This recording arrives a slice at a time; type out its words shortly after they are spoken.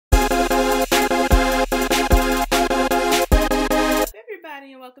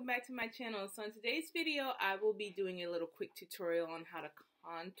welcome back to my channel. So in today's video I will be doing a little quick tutorial on how to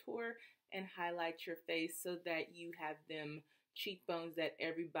contour and highlight your face so that you have them cheekbones that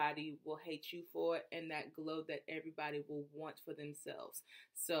everybody will hate you for and that glow that everybody will want for themselves.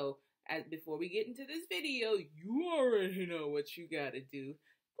 So before we get into this video, you already know what you gotta do.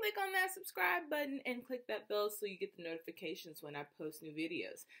 Click on that subscribe button and click that bell so you get the notifications when I post new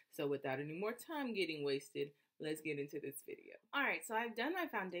videos. So without any more time getting wasted, let's get into this video. Alright, so I've done my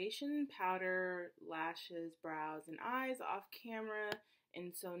foundation, powder, lashes, brows, and eyes off camera.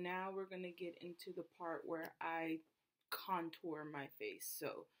 And so now we're going to get into the part where I contour my face.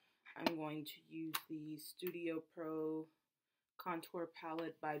 So I'm going to use the Studio Pro Contour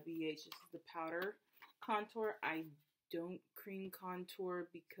Palette by BH. This is the powder contour. I don't cream contour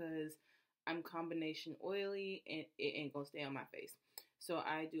because I'm combination oily and it ain't gonna stay on my face. So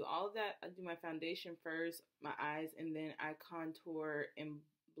I do all of that. I do my foundation first, my eyes, and then I contour and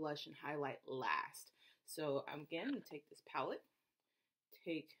blush and highlight last. So I'm again gonna take this palette,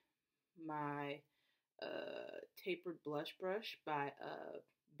 take my tapered blush brush by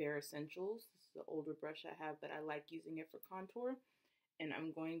Bare Essentials. This is the older brush I have, but I like using it for contour. And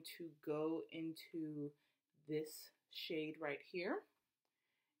I'm going to go into this shade right here.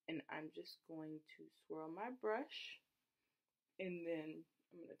 And I'm just going to swirl my brush. And then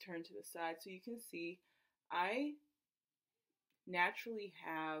I'm going to turn to the side so you can see I naturally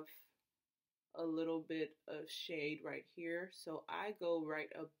have a little bit of shade right here. So I go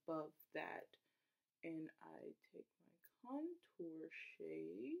right above that and I take my contour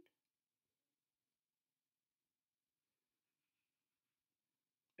shade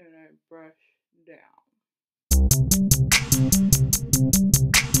and I brush down.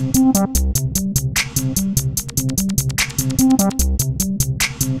 Okay.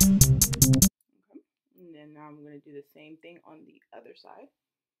 And then now I'm going to do the same thing on the other side.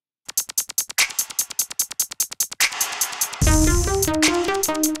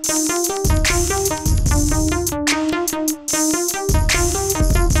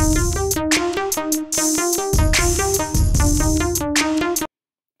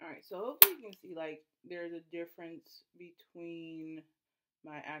 Alright, so hopefully you can see like there's a difference between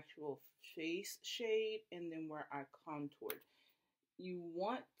my actual face shade and then where I contoured. You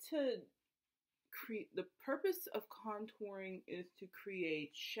want to create, the purpose of contouring is to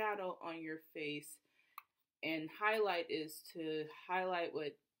create shadow on your face, and highlight is to highlight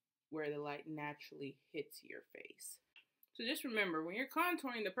where the light naturally hits your face. So just remember, when you're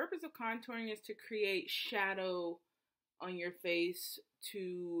contouring, the purpose of contouring is to create shadow on your face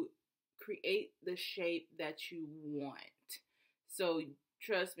to create the shape that you want. So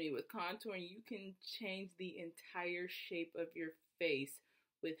trust me, with contouring, you can change the entire shape of your face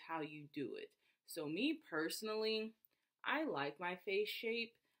with how you do it. So me personally, I like my face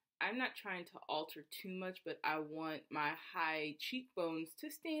shape. I'm not trying to alter too much, but I want my high cheekbones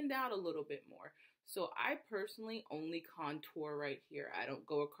to stand out a little bit more. So I personally only contour right here. I don't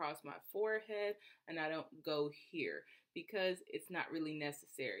go across my forehead and I don't go here because it's not really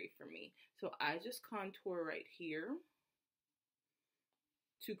necessary for me. So I just contour right here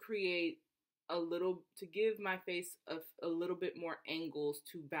to create a little, to give my face a little bit more angles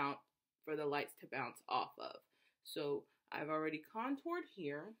to bounce, for the lights to bounce off of. So I've already contoured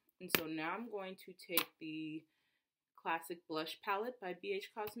here, and so now I'm going to take the Classic Blush Palette by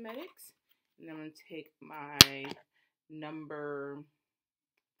BH Cosmetics, and I'm going to take my number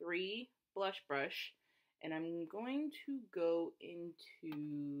 3 blush brush, and I'm going to go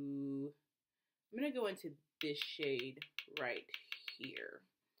into, this shade right here.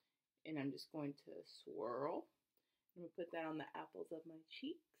 And I'm just going to swirl. I'm going to put that on the apples of my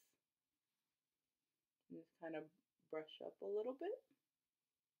cheeks. And just kind of brush up a little bit.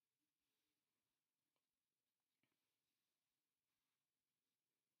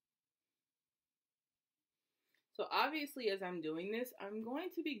 So obviously as I'm doing this, I'm going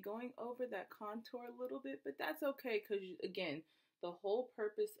to be going over that contour a little bit, but that's okay because, again, the whole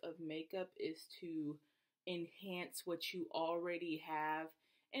purpose of makeup is to enhance what you already have,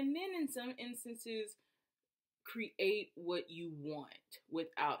 and then in some instances, create what you want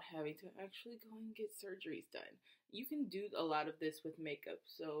without having to actually go and get surgeries done. You can do a lot of this with makeup.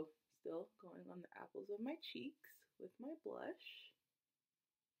 So still going on the apples of my cheeks with my blush.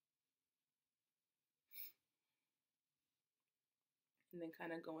 And then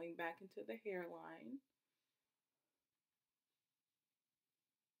kind of going back into the hairline.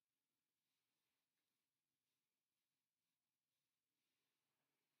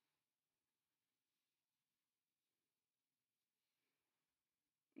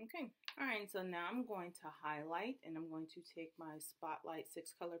 Okay, all right, so now I'm going to highlight, and I'm going to take my Spotlight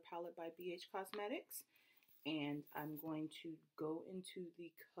 6 Color Palette by BH Cosmetics, and I'm going to go into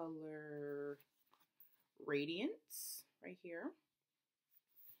the color Radiance right here.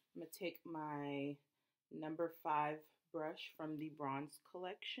 I'm going to take my number 5 brush from the Bronze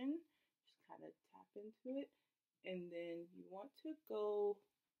collection, just kind of tap into it, and then you want to go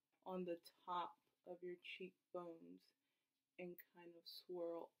on the top of your cheekbones and kind of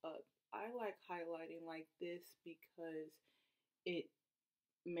swirl up. I like highlighting like this because it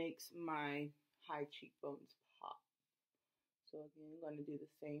makes my high cheekbones pop. So again, I'm going to do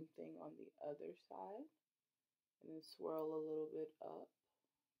the same thing on the other side and then swirl a little bit up,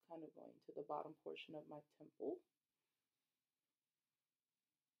 kind of going to the bottom portion of my temple.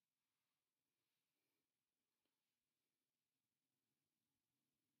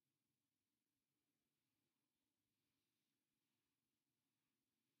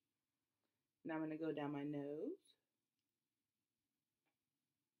 Now I'm going to go down my nose.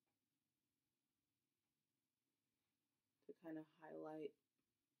 To kind of highlight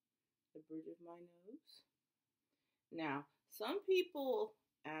the bridge of my nose. Now, some people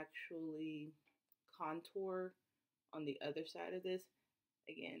actually contour on the other side of this.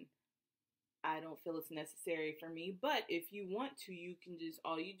 Again, I don't feel it's necessary for me, but if you want to, you can just,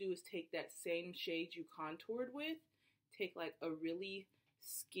 all you do is take that same shade you contoured with, take like a really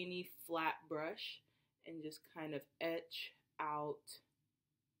skinny flat brush and just kind of etch out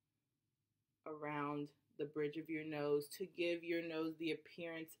around the bridge of your nose to give your nose the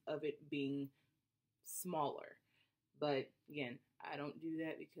appearance of it being smaller. But again, I don't do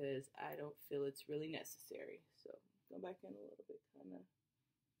that because I don't feel it's really necessary. So go back in a little bit, kind of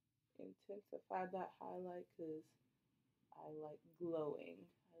intensify that highlight because I like glowing.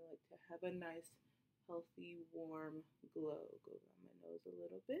 I like to have a nice, healthy, warm glow. Go around my nose a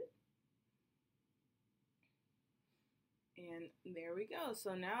little bit. And there we go.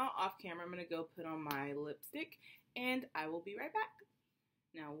 So now off camera, I'm going to go put on my lipstick and I will be right back.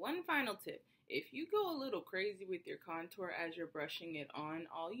 Now, one final tip. If you go a little crazy with your contour as you're brushing it on,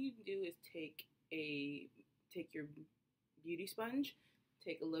 all you do is take your beauty sponge,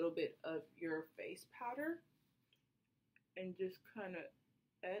 take a little bit of your face powder, and just kind of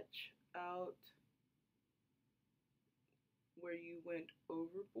etch out where you went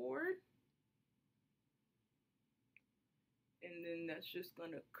overboard. And then that's just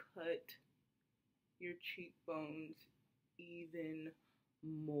going to cut your cheekbones even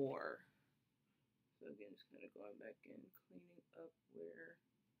more. So again, just kind of going back in, cleaning up where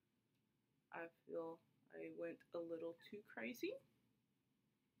I feel I went a little too crazy.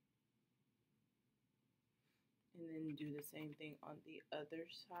 And then do the same thing on the other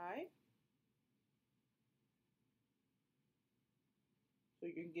side. So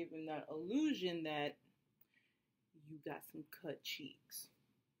you're giving that illusion that you got some cut cheeks.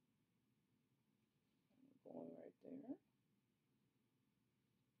 Going right there.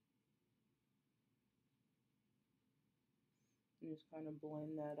 And just kind of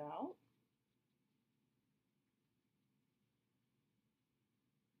blend that out.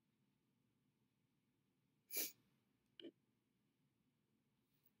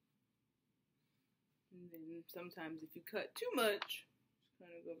 And then sometimes if you cut too much, just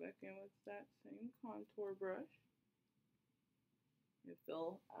kind of go back in with that same contour brush and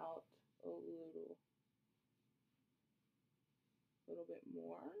fill out a little bit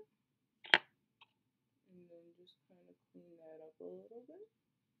more. And then just kind of clean that up a little bit.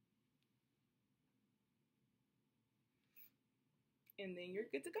 And then you're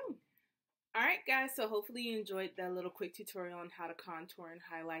good to go. Alright guys, so hopefully you enjoyed that little quick tutorial on how to contour and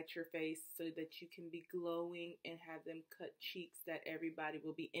highlight your face so that you can be glowing and have them cut cheeks that everybody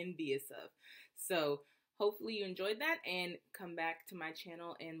will be envious of. So hopefully you enjoyed that, and come back to my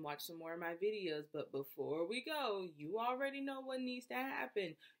channel and watch some more of my videos. But before we go, you already know what needs to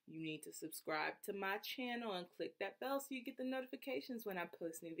happen. You need to subscribe to my channel and click that bell so you get the notifications when I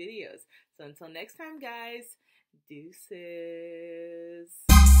post new videos. So until next time guys, deuces.